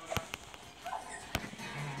worry about going up?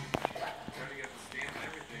 I already got the stamp and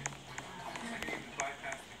everything. I can even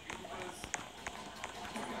bypass the cubicles.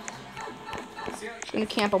 See how Just gonna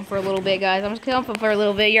camp him for a little bit, guys. I'm just camping for a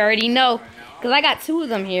little bit. You already know. Because I got 2 of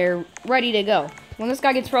them here ready to go. When this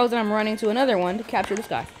guy gets frozen, I'm running to another one to capture this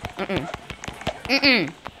guy. you can tell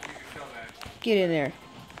that. Get in there.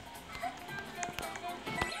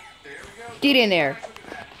 There we go. Get in there. Look at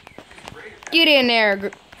that. He's great at that. Get in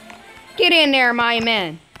there. Get in there, my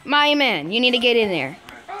man. My man. You need to get in there.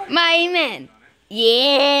 My man.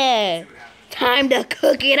 Yeah. Time to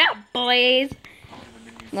cook it up, boys.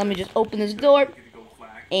 Let me just open this door. Get the gold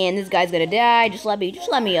flag. And this guy's gonna die. Just let me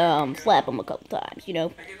slap him a couple times, you know.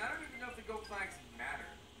 Again, I don't even know if the gold flags matter.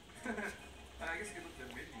 I guess you could look at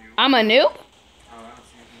the menu. I'm a noob? Oh, I don't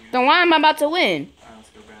see anything. Then why am I about to win? Let's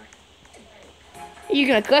go back. You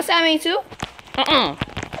gonna cuss at me too? Say. Oh,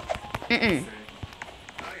 yeah.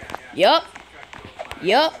 Yup. Keep track of gold flags.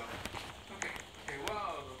 Yup. Okay. Okay,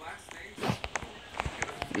 whoa, the last stage.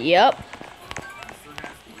 Yep. Still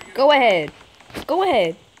has 3 Go ahead. Go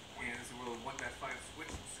ahead. And this is a little 1-5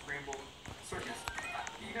 switch scramble circus.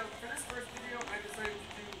 You know, for this first video, I decided to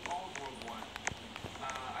do all of World 1.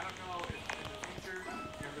 I don't know if in the future,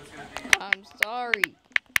 there's going to be... I'm sorry.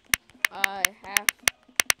 I have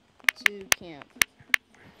to camp.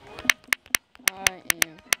 I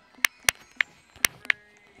am.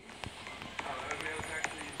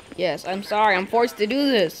 Yes, I'm sorry. I'm forced to do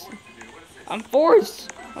this. I'm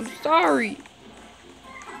forced. I'm sorry.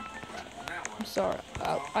 I'm sorry.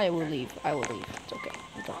 I will leave. I will leave. It's okay.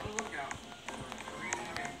 It's okay. On the lookout for green and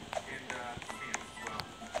cans as well.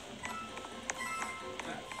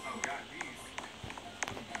 Oh, God, these.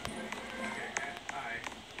 Okay, and I.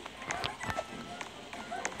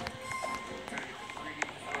 Trying to get the 3D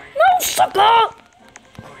drawing. No, sucker! Oh,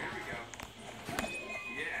 here we go.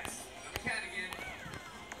 Yes. I'm the cat again.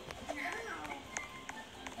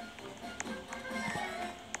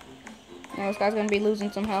 Now this guy's gonna be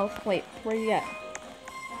losing some health. Wait, where's he at?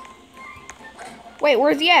 Wait,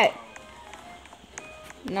 where's he at?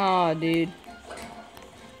 Nah, dude.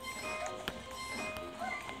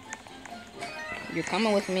 You're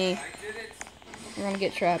coming with me. I did it. We're gonna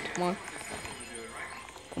get trapped. Come on. This is simple to do it,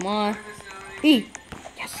 right? Come on. This is not easy. E.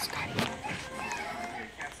 Yes, got it. Okay,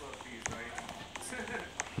 cats love bees, right?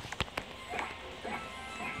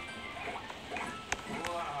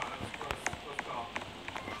 Wow, that was close. Close call.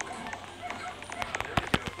 There we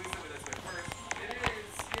go. Please tell me that's my first. It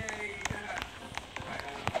is! Yay! Alright,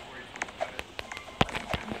 don't worry about it.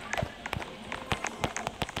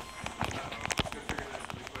 Let's go figure this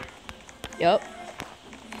really quick. Yup.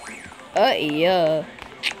 Yeah.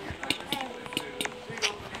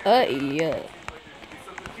 Yeah. Be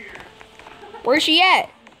something here. Where's she at?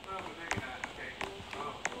 Oh, but maybe not. Okay.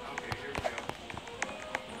 Oh, okay, here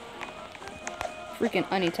we go. Freaking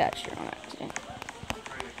unattached her on accident.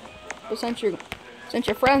 Right. But since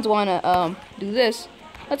your friends wanna do this,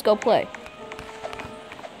 let's go play.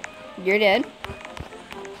 You're dead.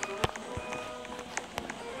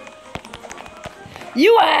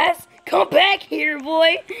 You ass! Come back here,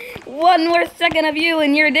 boy! One more second of you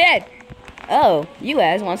and you're dead. Oh, you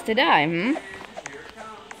ass wants to die, hmm? Here it comes.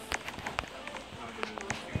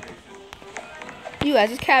 Oh, You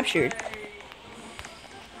ass is captured.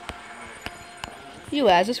 You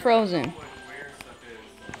ass is frozen. what where stuff is.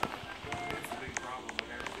 It's a big problem.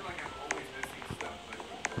 Like, I feel like I'm always missing stuff, but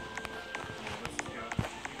let's go.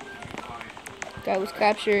 People can find. Guy was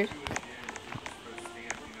captured. Do it again for the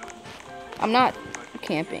stamp, you know? I'm not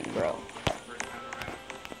camping, bro. First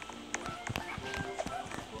time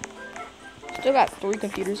around. Still got 3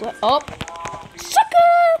 computers left. Oh!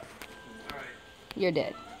 Sucker! Alright. You're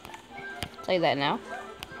dead. Tell you that now. No,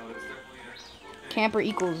 it's definitely a Camper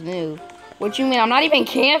equals noob. What you mean? I'm not even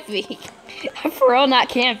camping. I'm for real not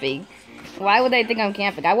camping. Why would they think I'm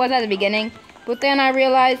camping? I was at the beginning, but then I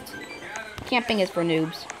realized camping is for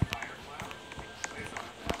noobs.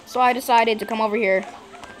 So I decided to come over here.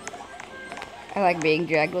 I like being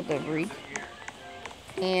dragged with the breed.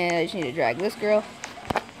 And I just need to drag this girl.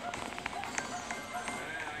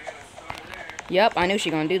 Yep, I knew she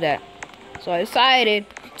gonna do that. So I decided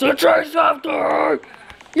to chase after her.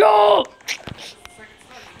 Yo!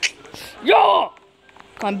 Yo!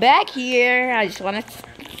 Come back here. I just wanna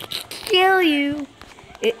kill you.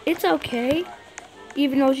 It's okay.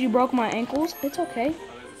 Even though you broke my ankles, it's okay.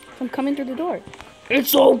 I'm coming through the door.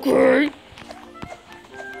 It's okay.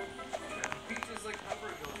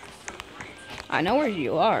 I know where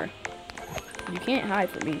you are. You can't hide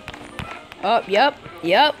from me. Oh, yep.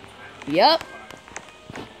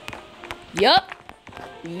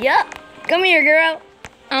 Come here, girl.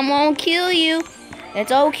 I'm gonna kill you.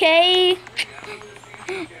 It's okay.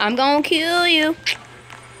 I'm gonna kill you.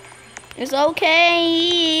 It's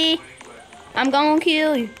okay. I'm gonna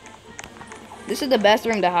kill you. This is the best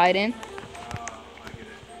room to hide in.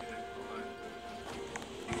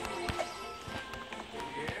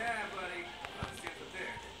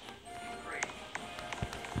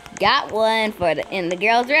 Got one for in the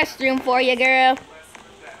girls' restroom for you, girl.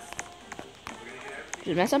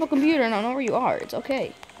 Just mess up a computer and I know where you are. It's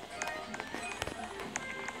okay.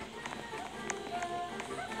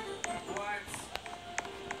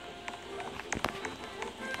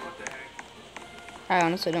 I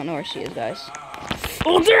honestly don't know where she is, guys.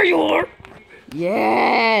 Oh, there you are!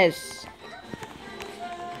 Yes!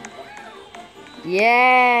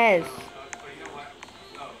 Yes!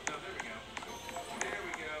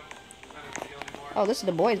 Oh, this is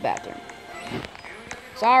the boys' bathroom.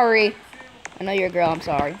 Sorry. I know you're a girl. I'm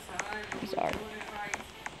sorry. I'm sorry.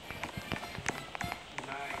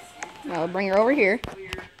 Now bring her over here.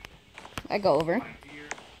 I go over.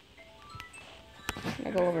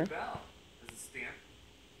 I go over. Just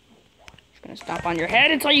gonna stomp on your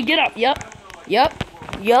head until you get up. Yup.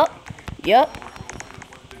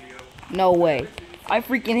 No way. I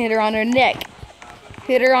freaking hit her on her neck.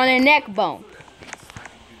 Hit her on her neck bone.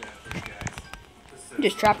 You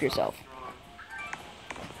just trapped yourself.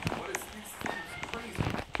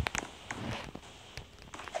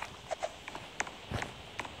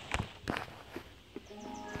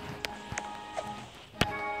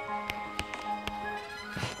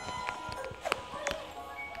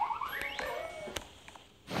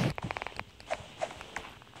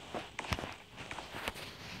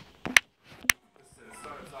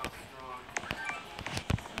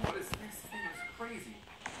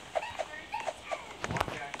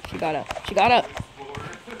 She got up.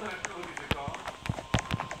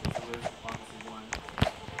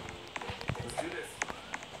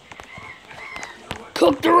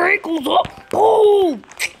 Cook their ankles up. Boom!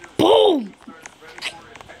 Boom!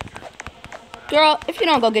 Girl, if you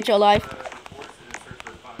don't go get your life,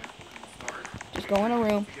 just go in a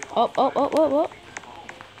room. Up.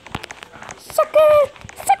 Sucker!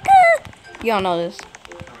 You don't know this.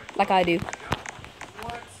 Like I do.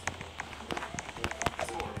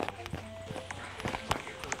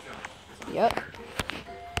 Yep.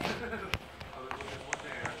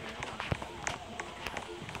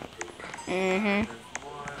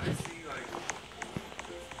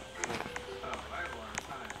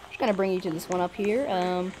 Just gonna bring you to this one up here.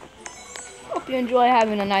 Hope you enjoy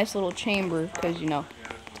having a nice little chamber, because you know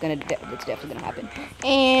it's definitely gonna happen.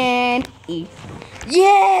 And E.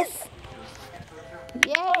 Yes!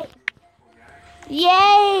 Yay!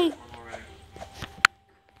 Yay!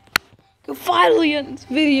 We're finally in this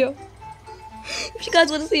video. If you guys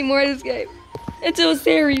want to see more of this game, into a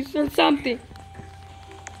series or something.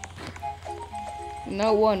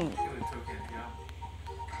 No one. Go toe.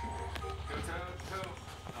 Oh,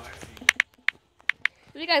 I see.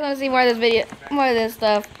 If you guys want to see more of this video, more of this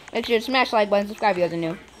stuff, make sure to smash the like button, subscribe if you guys are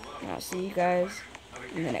new. And I'll see you guys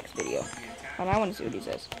in the next video. And I want to see what he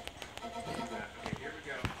says. Okay, here we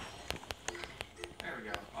go. There we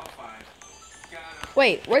go. All 5. Got him.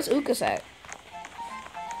 Wait, where's Ukas at?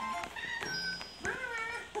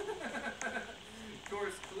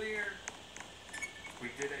 Course clear. We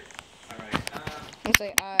did it. Alright, Let's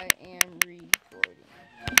say I am recording.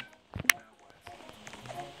 now what?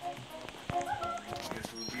 Guess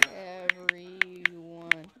we'll be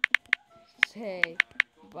Everyone, say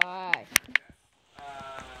bye.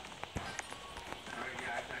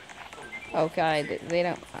 Okay, they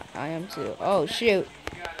don't. I am too. Oh shoot!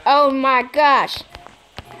 Oh my gosh!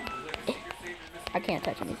 I can't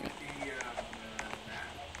touch anything.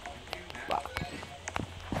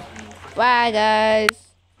 Bye, guys.